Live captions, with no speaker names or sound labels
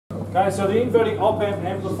Okay, so the inverting op-amp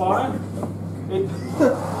amplifier,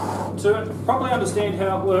 to properly understand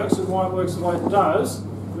how it works and why it works the way it does,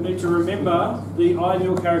 we need to remember the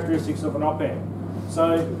ideal characteristics of an op-amp.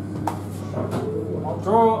 So I'll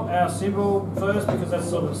draw our symbol first because that's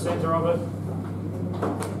sort of the centre of it.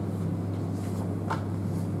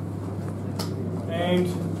 And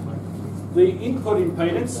the input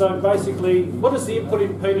impedance, so basically, what does the input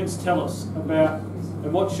impedance tell us about,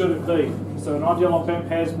 and what should it be? So an ideal op-amp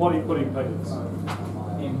has what input impedance?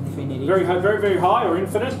 Infinity. Very, very high or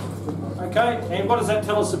infinite. Okay, and what does that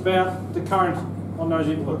tell us about the current on those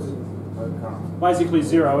inputs? Basically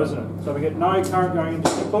zero, isn't it? So we get no current going into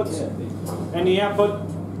inputs, and the output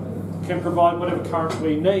can provide whatever current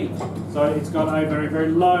we need. So it's got a very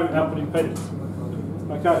low output impedance.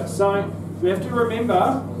 Okay, so we have to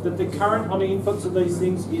remember that the current on the inputs of these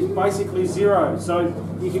things is basically zero. So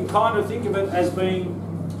you can kind of think of it as being,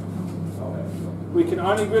 we can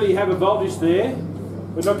only really have a voltage there.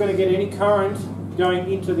 We're not going to get any current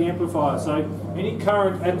going into the amplifier. So any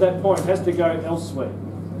current at that point has to go elsewhere.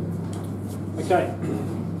 Okay.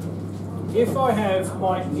 If I have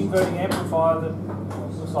my inverting amplifier that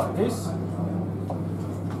looks like this,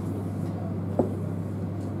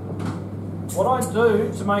 what I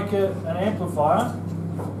do to make an amplifier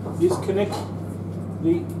is connect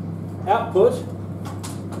the output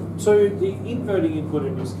to the inverting input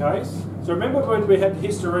in this case. So remember when we had the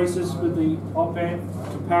hysteresis with the op-amp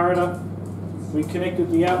comparator, we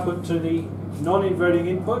connected the output to the non-inverting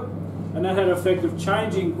input, and that had an effect of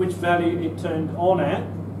changing which value it turned on at,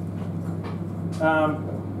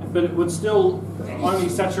 but it would still only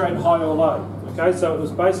saturate high or low. Okay, so it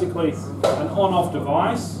was basically an on-off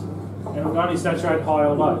device, and it would only saturate high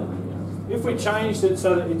or low. If we changed it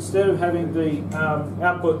so that instead of having the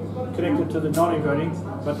output connected to the non-inverting,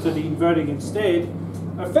 but to the inverting instead,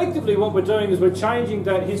 effectively what we're doing is we're changing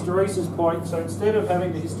that hysteresis point. So instead of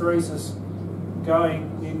having the hysteresis going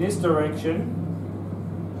in this direction,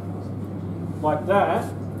 like that,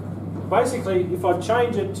 basically if I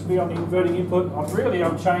change it to be on the inverting input, I'm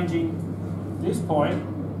changing this point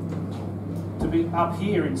to be up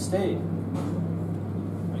here instead.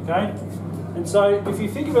 Okay? And so if you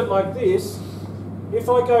think of it like this, if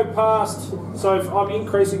I go past, so if I'm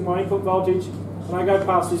increasing my input voltage and I go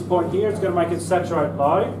past this point here, it's going to make it saturate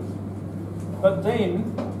low. But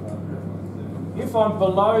then, if I'm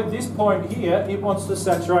below this point here, it wants to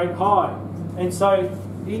saturate high. And so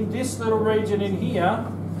in this little region in here,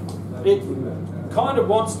 it kind of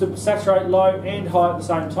wants to saturate low and high at the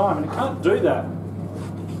same time, and it can't do that.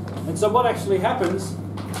 And so what actually happens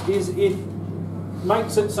is it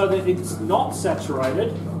makes it so that it's not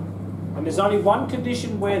saturated, and there's only one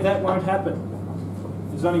condition where that won't happen.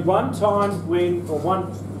 There's only one time when, or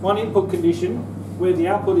one input condition where the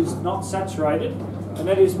output is not saturated, and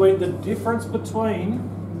that is when the difference between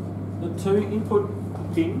the two input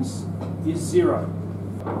pins is zero.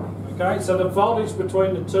 Okay, so the voltage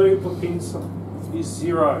between the two input pins is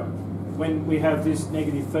zero when we have this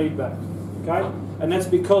negative feedback. Okay, and that's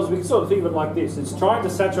because we can sort of think of it like this: it's trying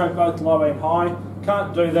to saturate both low and high,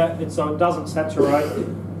 can't do that, and so it doesn't saturate.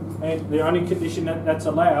 And the only condition that's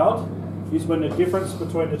allowed is when the difference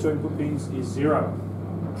between the two input pins is zero.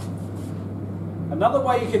 Another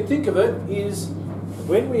way you can think of it is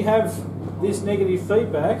when we have this negative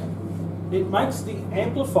feedback, it makes the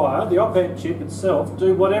amplifier, the op-amp chip itself,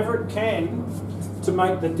 do whatever it can to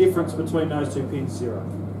make the difference between those two pins zero.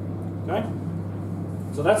 Okay?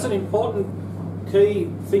 So that's an important key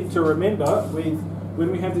thing to remember with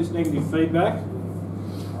when we have this negative feedback.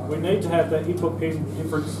 We need to have the input pin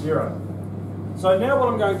difference zero. So now what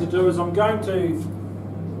I'm going to do is I'm going to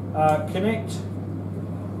connect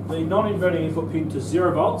the non-inverting input pin to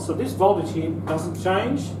 0 volts. So this voltage here doesn't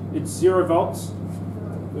change, it's 0 volts.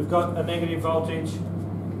 We've got a negative voltage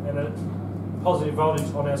and a positive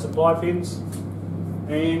voltage on our supply pins.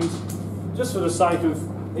 And just for the sake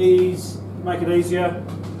of ease, make it easier,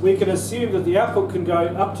 we can assume that the output can go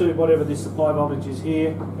up to whatever this supply voltage is here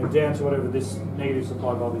and down to whatever this negative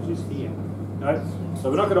supply voltage is here. Okay? So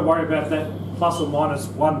we're not going to worry about that plus or minus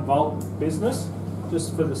 1 volt business,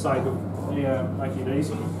 just for the sake of making it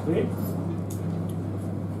easy, clear.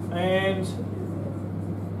 And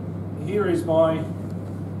here is my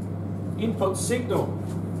input signal.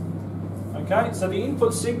 Okay, so the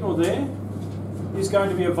input signal there is going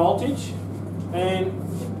to be a voltage, and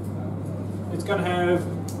it's going to have,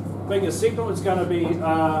 being a signal, it's going to be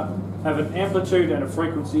have an amplitude and a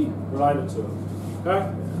frequency related to it.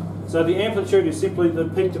 Okay, so the amplitude is simply the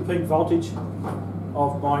peak-to-peak voltage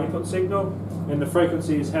of my input signal, and the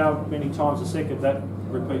frequency is how many times a second that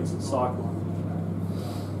repeats its cycle.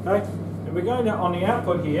 Okay, And we're going to, on the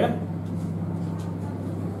output here,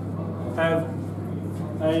 have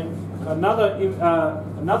another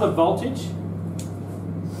voltage,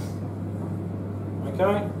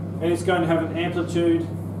 okay, and it's going to have an amplitude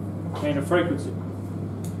and a frequency.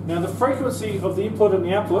 Now the frequency of the input and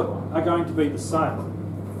the output are going to be the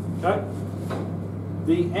same, okay?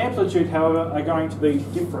 The amplitude, however, are going to be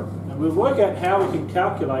different, and we'll work out how we can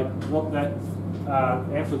calculate what that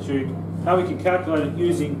amplitude, how we can calculate it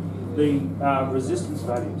using the resistance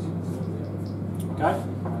values, okay?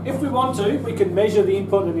 If we want to, we can measure the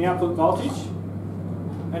input and the output voltage,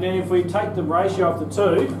 and then if we take the ratio of the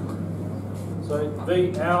two, so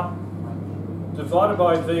V out divided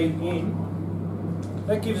by V in,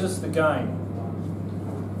 that gives us the gain.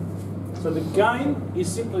 So the gain is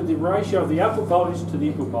simply the ratio of the output voltage to the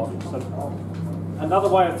input voltage. So another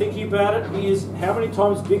way of thinking about it is how many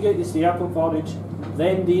times bigger is the output voltage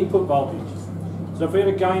than the input voltage. So if we had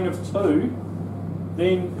a gain of 2,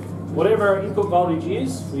 then whatever our input voltage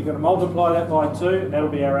is, we're going to multiply that by 2, and that'll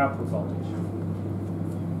be our output voltage.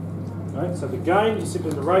 Right, so the gain is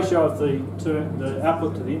simply the ratio of the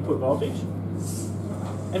output to the input voltage.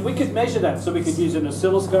 And we could measure that, so we could use an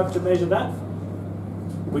oscilloscope to measure that,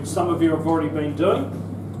 which some of you have already been doing,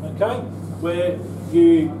 okay? Where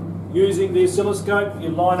you, using the oscilloscope, you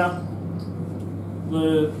line up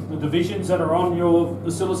the divisions that are on your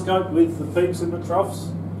oscilloscope with the peaks and the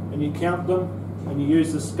troughs, and you count them, and you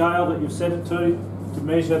use the scale that you've set it to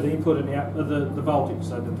measure the input and the voltage,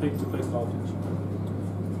 so the peak to peak voltage.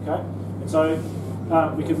 Okay, and so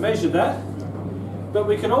we can measure that, but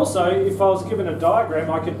we can also, if I was given a diagram,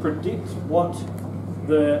 I could predict what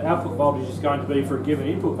the output voltage is going to be for a given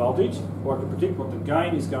input voltage, or I can predict what the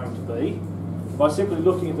gain is going to be by simply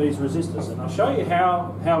looking at these resistors, and I'll show you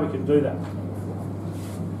how we can do that.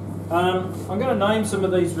 I'm going to name some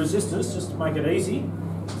of these resistors just to make it easy.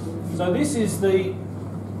 So this is the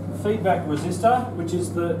feedback resistor, which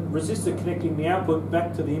is the resistor connecting the output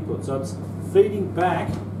back to the input. So it's feeding back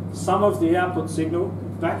some of the output signal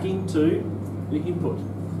back into the input.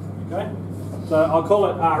 Okay, so I'll call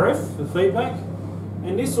it RF for feedback,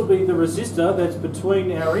 and this will be the resistor that's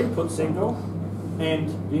between our input signal and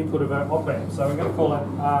the input of our op amp. So we're going to call it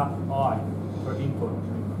RI for input.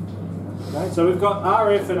 Okay, so we've got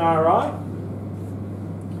RF and RI,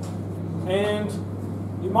 and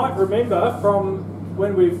you might remember from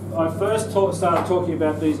when I first started talking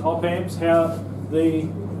about these op amps, how the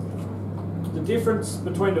difference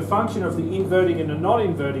between the function of the inverting and the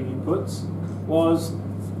non-inverting inputs was,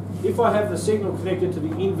 if I have the signal connected to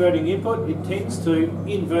the inverting input, it tends to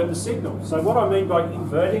invert the signal. So what I mean by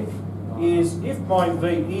inverting is, if my V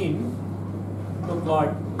in looked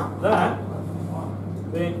like that,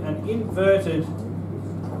 then an inverted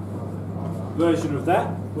version of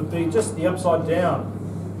that would be just the upside down.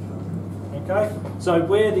 Okay, so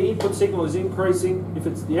where the input signal is increasing, if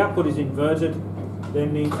the output is inverted,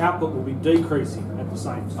 then the output will be decreasing at the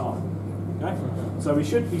same time. Okay, so we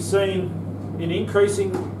should be seeing an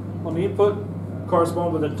increasing on the input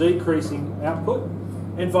correspond with a decreasing output,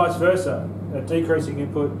 and vice versa. A decreasing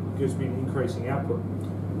input gives me an increasing output.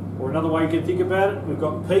 Or another way you can think about it, we've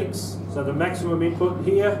got peaks, so the maximum input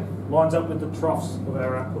here lines up with the troughs of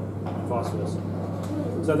our output, and vice versa.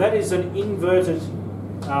 So that is an inverted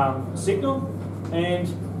signal, and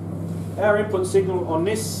our input signal on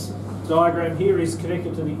this diagram here is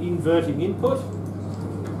connected to the inverting input.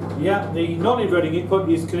 Yeah, the non-inverting input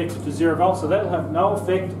is connected to 0 volts, so that will have no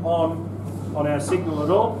effect on our signal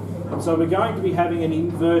at all, and so we're going to be having an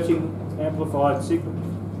inverting amplified signal.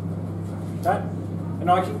 Okay,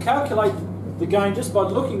 and I can calculate the gain just by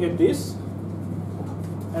looking at this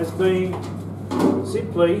as being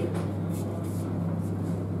simply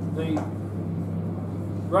the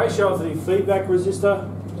ratio of the feedback resistor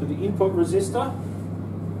to the input resistor.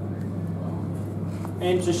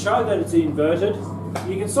 And to show that it's inverted,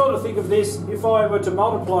 you can sort of think of this, if I were to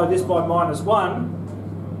multiply this by -1,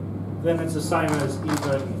 then it's the same as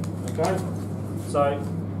inverting, okay? So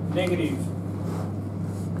negative,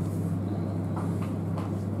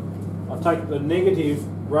 I'll take the negative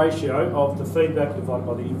ratio of the feedback divided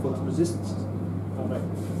by the input resistance.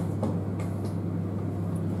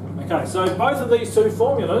 Okay, so both of these two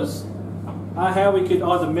formulas are how we could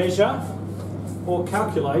either measure or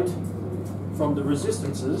calculate from the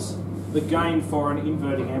resistances the gain for an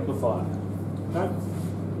inverting amplifier. Okay.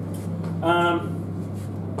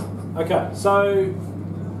 Okay, so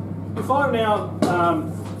if I now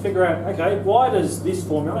figure out, okay, why does this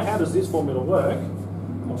formula, how does this formula work?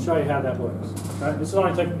 I'll show you how that works. Okay, this will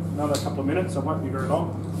only take another couple of minutes, so it won't be very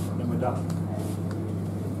long, and then we're done.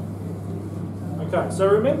 Okay, so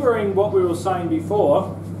remembering what we were saying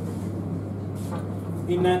before,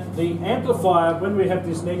 in that the amplifier, when we have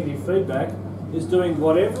this negative feedback, is doing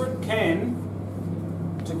whatever it can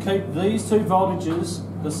to keep these two voltages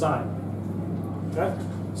the same. Okay?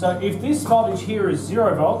 So if this voltage here is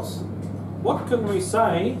 0 volts, what can we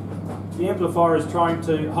say the amplifier is trying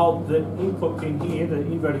to hold the input pin here, the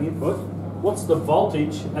inverting input? What's the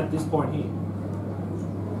voltage at this point here?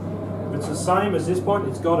 If it's the same as this point,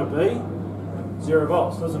 it's got to be 0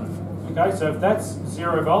 volts, doesn't it? Okay, so if that's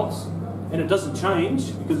 0 volts and it doesn't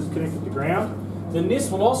change because it's connected to ground, then this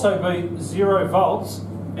will also be 0 volts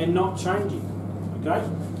and not changing. Okay,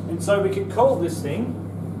 and so we can call this thing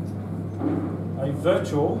a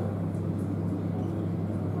virtual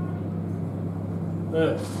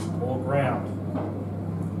earth or ground.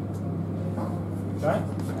 Okay,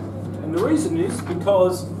 and the reason is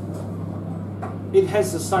because it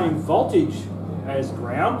has the same voltage as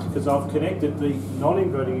ground, because I've connected the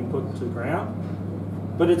non-inverting input to ground,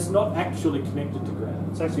 but it's not actually connected to ground.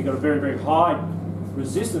 It's actually got a very, very high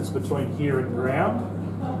resistance between here and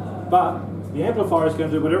ground, but the amplifier is going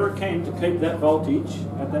to do whatever it can to keep that voltage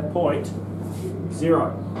at that point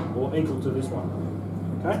 0 or equal to this one.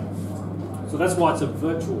 Okay, so that's why it's a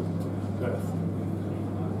virtual earth.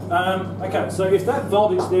 Okay, so if that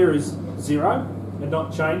voltage there is 0 and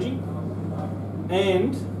not changing,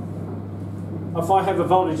 and if I have a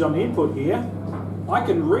voltage on the input here, I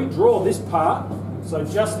can redraw this part, so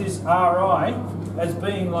just this Ri, as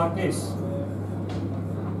being like this.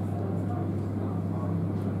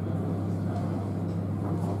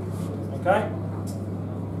 Okay?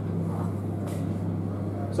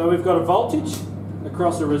 So we've got a voltage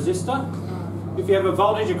across a resistor. If you have a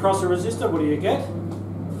voltage across a resistor, what do you get?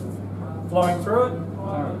 Flowing through it?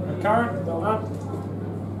 A current?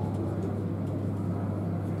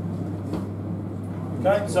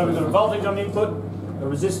 Okay, so we've got a voltage on the input, a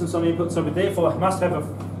resistance on the input, so we therefore must have a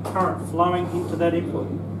current flowing into that input.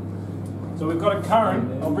 So we've got a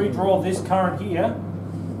current. I'll redraw this current here,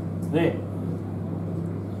 there.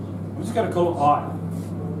 I'm just going to call it I.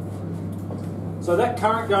 So that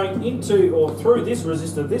current going into or through this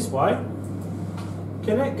resistor this way,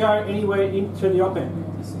 can that go anywhere into the op amp?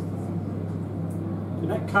 Can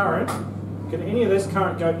that current, can any of this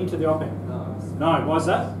current go into the op amp? No, why is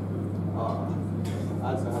that?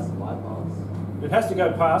 It has to bypass. It has to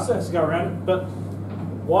go past it, it has to go around it, but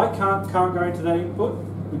why can't current go into that input?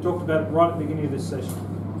 We talked about it right at the beginning of this session.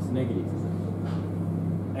 It's negative.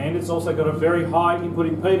 And it's also got a very high input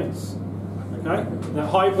impedance. Okay? That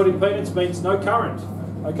high input impedance means no current.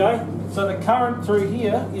 Okay? So the current through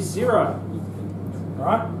here is 0.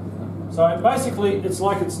 Right? So basically it's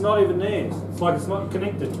like it's not even there. It's like it's not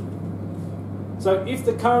connected. So if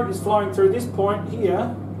the current is flowing through this point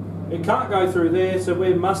here, it can't go through there, so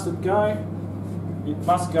where must it go? It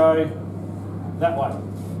must go that way.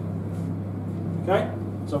 Okay?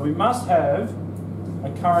 So we must have a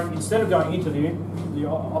current, instead of going into the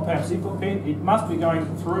op amp's input pin, it must be going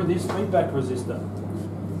through this feedback resistor.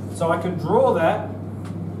 So I can draw that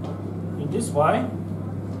in this way,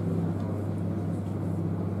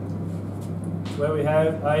 where we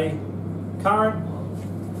have a current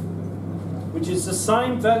which is the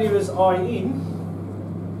same value as I in,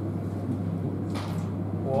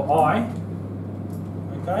 or I.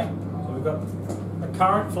 Okay, so we've got a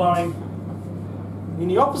current flowing in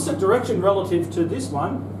the opposite direction relative to this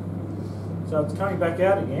one, so it's coming back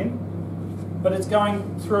out again, but it's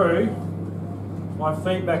going through my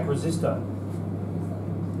feedback resistor.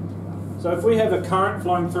 So if we have a current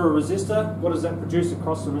flowing through a resistor, what does that produce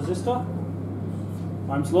across the resistor?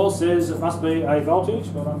 Ohm's law says it must be a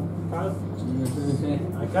voltage, but I'm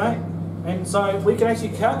okay, and so we can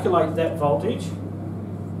actually calculate that voltage.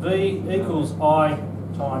 V equals I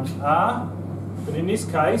times R, but in this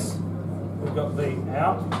case we've got V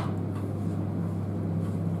out,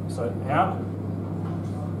 so out,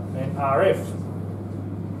 and RF.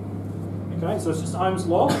 Okay, so it's just Ohm's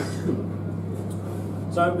law.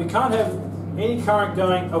 So we can't have any current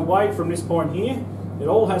going away from this point here. It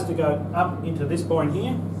all has to go up into this point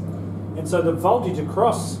here. And so the voltage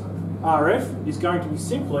across RF is going to be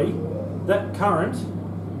simply that current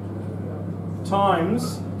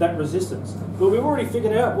times that resistance. But we've already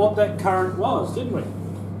figured out what that current was, didn't we?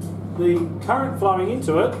 The current flowing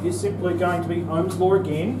into it is simply going to be Ohm's law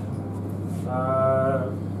again.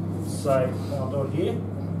 Say, I'll do it here.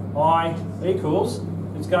 I equals,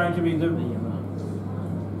 it's going to be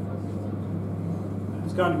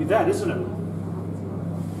that, isn't it?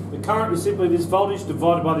 The current is simply this voltage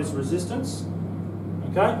divided by this resistance.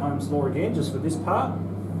 Okay, Ohm's law again, just for this part.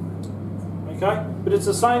 Okay, but it's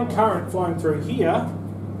the same current flowing through here,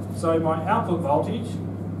 so my output voltage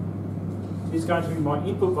is going to be my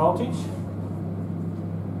input voltage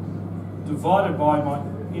divided by my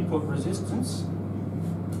input resistance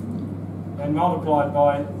and multiplied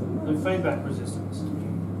by the feedback resistance.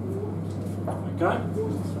 Okay?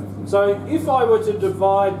 So if I were to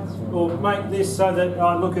divide or make this so that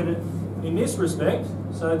I look at it in this respect,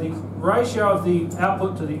 so the ratio of the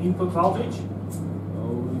output to the input voltage.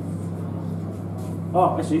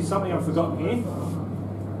 Oh, actually, something I've forgotten here.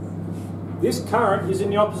 This current is in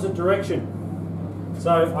the opposite direction.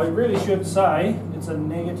 So I really should say it's a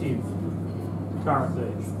negative current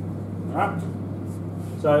there. Right?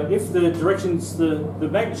 So if the directions, the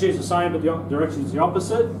magnitude is the same but the direction is the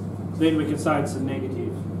opposite, then we can say it's a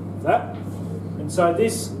negative. That. And so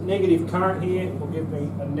this negative current here will give me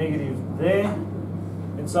a negative there.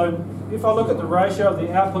 And so if I look at the ratio of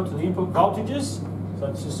the output to the input voltages, so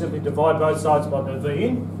it's just simply divide both sides by the V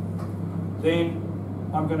in, then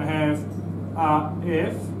I'm going to have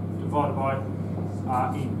RF divided by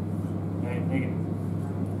R in and negative.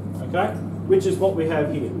 Okay? Which is what we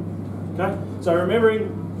have here. Okay? So remembering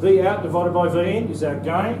V out divided by V in is our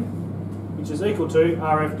gain, which is equal to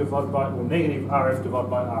RF divided by, or negative RF divided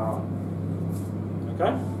by RI.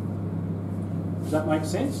 Okay? Does that make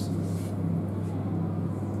sense?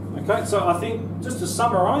 Okay, so I think, just to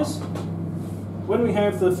summarise, when we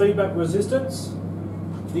have the feedback resistance,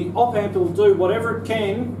 the op-amp will do whatever it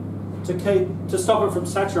can to stop it from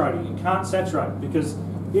saturating. It can't saturate, because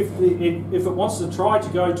if it wants to try to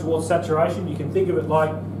go towards saturation, you can think of it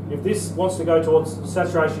like, if this wants to go towards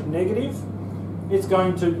saturation negative, it's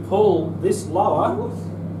going to pull this lower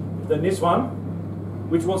than this one,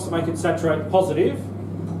 which wants to make it saturate positive,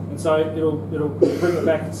 and so it'll bring it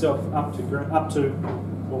back itself up to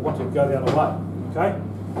or want to go the other way. Okay,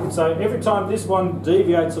 and so every time this one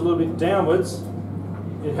deviates a little bit downwards,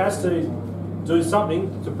 it has to do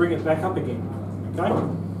something to bring it back up again. Okay,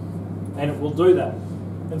 and it will do that.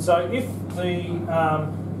 And so if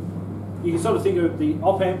you can sort of think of the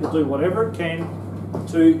op-amp will do whatever it can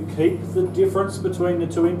to keep the difference between the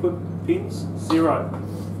two input pins 0.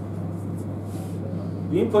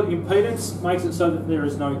 The input impedance makes it so that there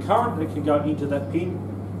is no current that can go into that pin,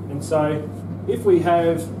 and so if we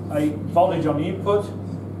have a voltage on the input,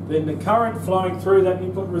 then the current flowing through that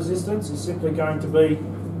input resistance is simply going to be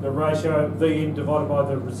the ratio V in divided by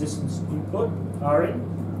the resistance input, R in.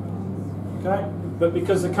 Okay? But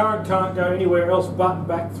because the current can't go anywhere else but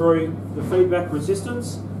back through the feedback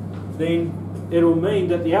resistance, then it'll mean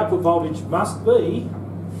that the output voltage must be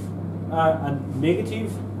a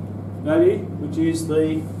negative value, which is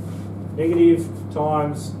the negative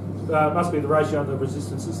times, must be the ratio of the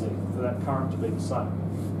resistances there for that current to be the same.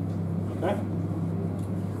 Okay?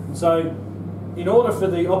 And so, in order for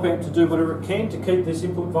the op-amp to do whatever it can to keep this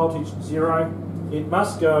input voltage 0, it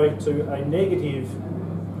must go to a negative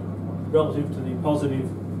relative to the positive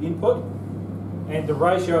input, and the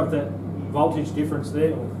ratio of that voltage difference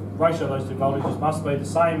there, or ratio of those two voltages, must be the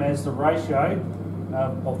same as the ratio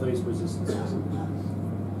of these resistances.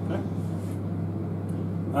 Okay?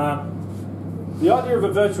 The idea of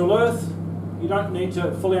a virtual earth, you don't need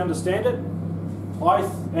to fully understand it.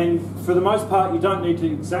 And for the most part, you don't need to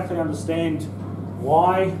exactly understand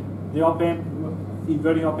why the op-amp,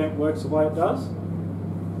 inverting op-amp works the way it does.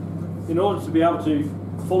 In order to be able to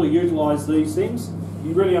fully utilise these things,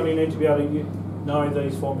 you really only need to be able to know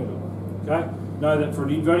these formulae. Okay? Know that for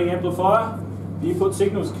an inverting amplifier, the input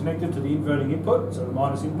signal is connected to the inverting input, so the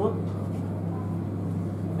minus input,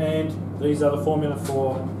 and these are the formula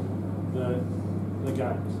for the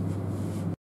gains.